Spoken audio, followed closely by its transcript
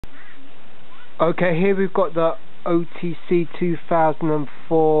Okay, here we've got the OTC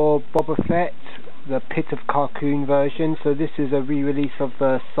 2004 Boba Fett, the Pit of Carcoon version. So this is a re-release of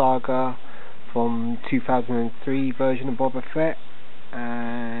the Saga from 2003 version of Boba Fett,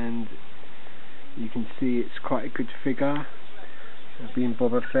 and you can see it's quite a good figure. Being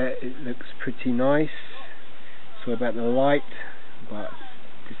Boba Fett, it looks pretty nice. So about the light, but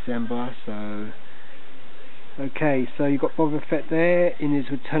December, so okay, so you've got Boba Fett there in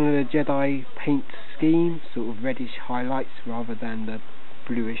his Return of the Jedi paint scheme, sort of reddish highlights rather than the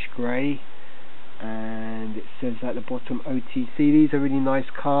bluish grey, and it says at the bottom OTC. These are really nice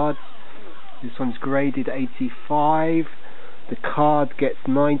cards. This one's graded 85. The card gets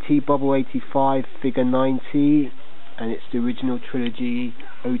 90, bubble 85, figure 90, and it's the original trilogy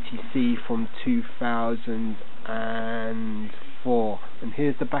OTC from 2004. And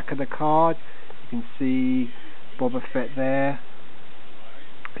here's the back of the card. You can see Boba Fett there.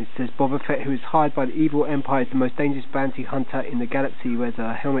 It says Boba Fett, who is hired by the evil Empire, is the most dangerous bounty hunter in the galaxy, wears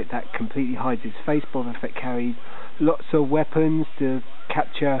a helmet that completely hides his face. Boba Fett carries lots of weapons to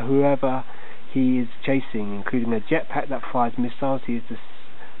capture whoever he is chasing, including a jetpack that fires missiles. He is a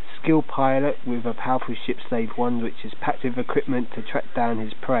skilled pilot with a powerful ship, Slave One, which is packed with equipment to track down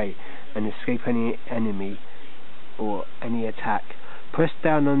his prey and escape any enemy or any attack. Press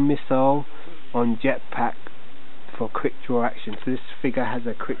down on missile on jetpack for quick draw action. So this figure has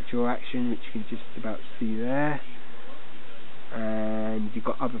a quick draw action, which you can just about see there. And you've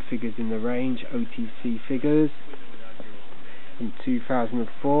got other figures in the range, OTC figures from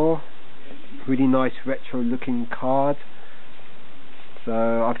 2004. Really nice retro looking card. So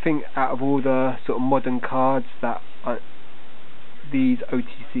I think out of all the sort of modern cards, that these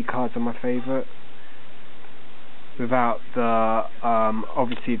OTC cards are my favourite. Without the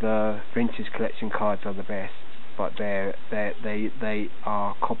obviously the vintage collection cards are the best, but they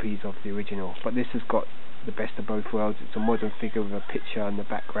are copies of the original. But this has got the best of both worlds. It's a modern figure with a picture in the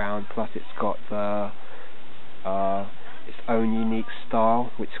background, plus it's got the its own unique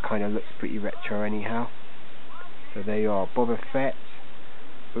style, which kind of looks pretty retro anyhow. So there you are, Boba Fett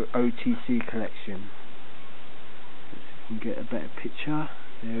OTC collection. Let's see if we can get a better picture.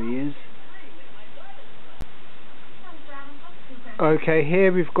 There he is. Okay,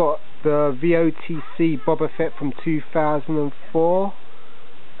 here we've got the Votc Boba Fett from 2004,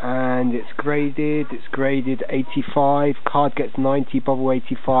 and it's graded 85, card gets 90, bubble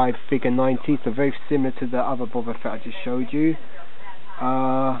 85, figure 90, so very similar to the other Boba Fett I just showed you.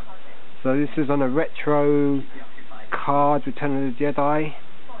 So this is on a retro card, Return of the Jedi,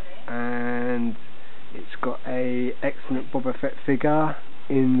 and it's got a excellent Boba Fett figure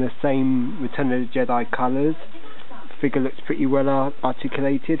in the same Return of the Jedi colours. Figure looks pretty well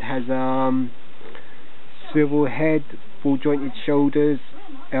articulated, has swivel head, full jointed shoulders,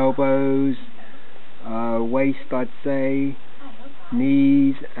 elbows, waist I'd say,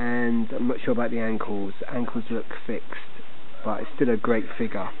 knees, and I'm not sure about the ankles. The ankles look fixed, but it's still a great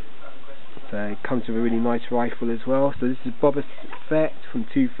figure. So it comes with a really nice rifle as well. So this is Boba Fett from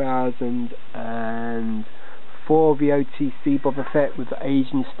 2004, Votc Boba Fett with the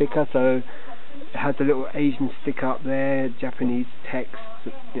Asian sticker. So it has a little Asian sticker up there, Japanese text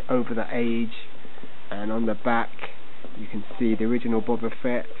over the age, and on the back you can see the original Boba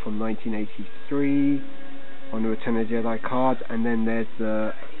Fett from 1983 on the Return of the Jedi card, and then there's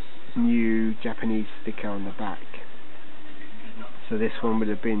the new Japanese sticker on the back. So this one would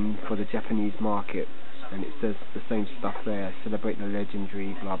have been for the Japanese market, and it says the same stuff there, celebrate the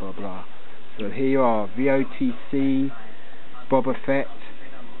legendary blah blah blah. So here you are, Votc Boba Fett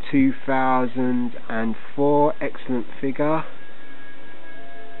 2004, excellent figure,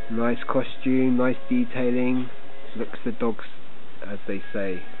 nice costume, nice detailing, looks the dogs as they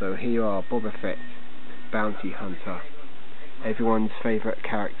say. So here you are, Boba Fett, bounty hunter, everyone's favourite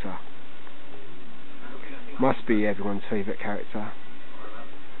character, must be everyone's favourite character.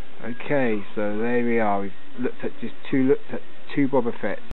 Okay, so there we are, we've looked at two Boba Fetts.